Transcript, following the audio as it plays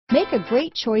Make a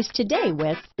great choice today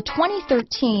with the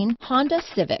 2013 Honda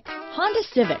Civic. Honda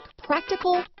Civic,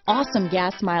 practical, awesome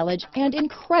gas mileage, and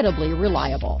incredibly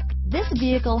reliable. This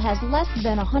vehicle has less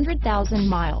than 100,000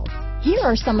 miles. Here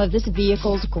are some of this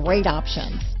vehicle's great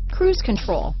options: cruise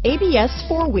control, ABS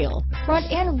 4-wheel,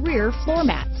 front and rear floor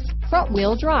mats, front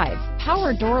wheel drive,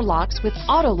 power door locks with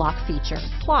auto lock feature,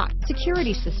 clock,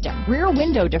 security system, rear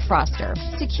window defroster,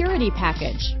 security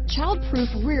package, child-proof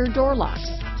rear door locks,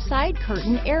 side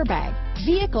curtain airbag,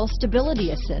 vehicle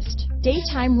stability assist,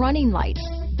 daytime running lights,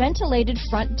 ventilated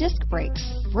front disc brakes,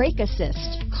 brake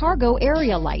assist, cargo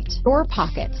area light, door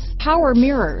pockets, power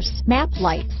mirrors, map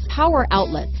lights, power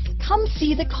outlets. Come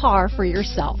see the car for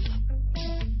yourself.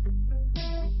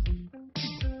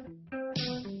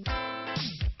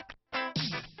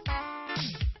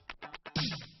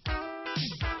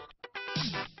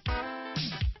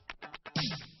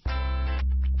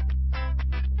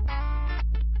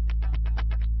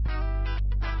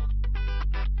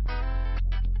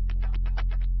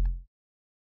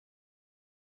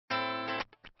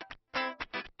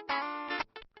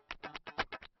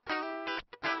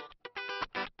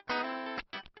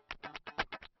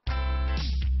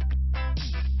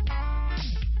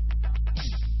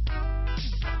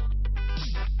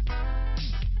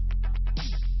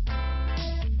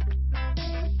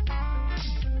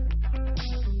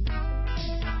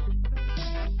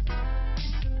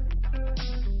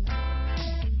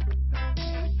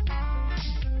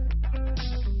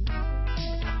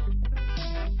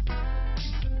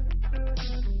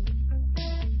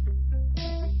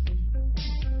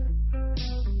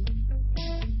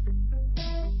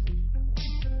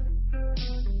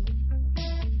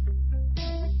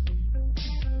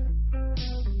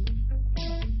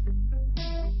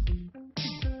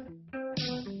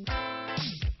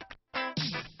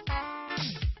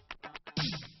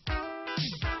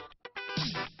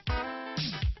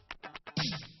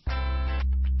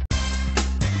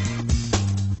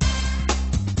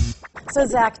 So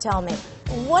Zach, tell me,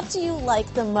 what do you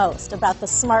like the most about the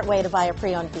smart way to buy a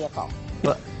pre-owned vehicle?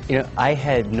 Well, I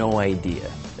had no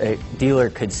idea a dealer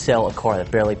could sell a car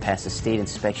that barely passed the state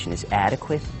inspection as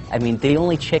adequate. I mean, they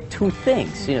only check two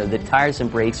things. The tires and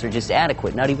brakes are just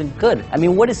adequate, not even good. I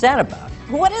mean, what is that about?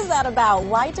 What is that about?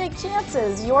 Why take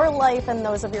chances? Your life and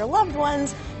those of your loved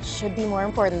ones should be more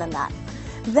important than that.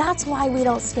 That's why we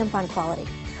don't skimp on quality.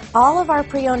 All of our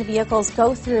pre-owned vehicles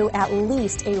go through at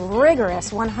least a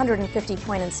rigorous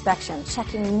 150-point inspection,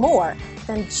 checking more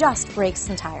than just brakes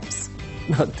and tires.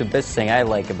 The best thing I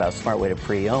like about Smart Way to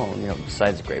Pre-Own,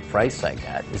 besides the great price I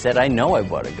got, is that I know I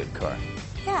bought a good car.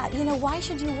 Yeah, why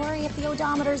should you worry if the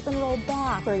odometer's been rolled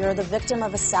back, or you're the victim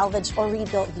of a salvaged or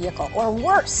rebuilt vehicle, or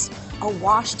worse, a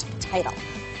washed title?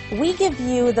 We give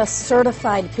you the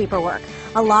certified paperwork,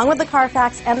 along with the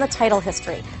Carfax and the title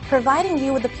history, providing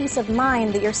you with the peace of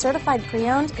mind that your certified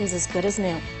pre-owned is as good as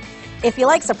new. If you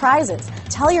like surprises,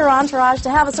 tell your entourage to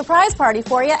have a surprise party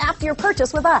for you after your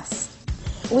purchase with us.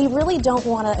 We really don't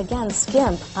want to, again,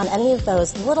 skimp on any of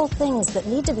those little things that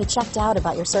need to be checked out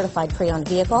about your certified pre-owned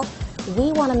vehicle.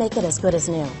 We want to make it as good as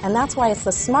new, and that's why it's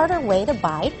the smarter way to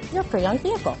buy your pre-owned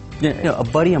vehicle. A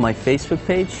buddy on my Facebook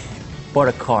page bought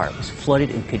a car. It was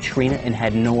flooded in Katrina and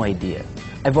had no idea.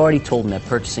 I've already told him that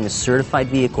purchasing a certified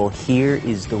vehicle here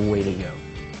is the way to go.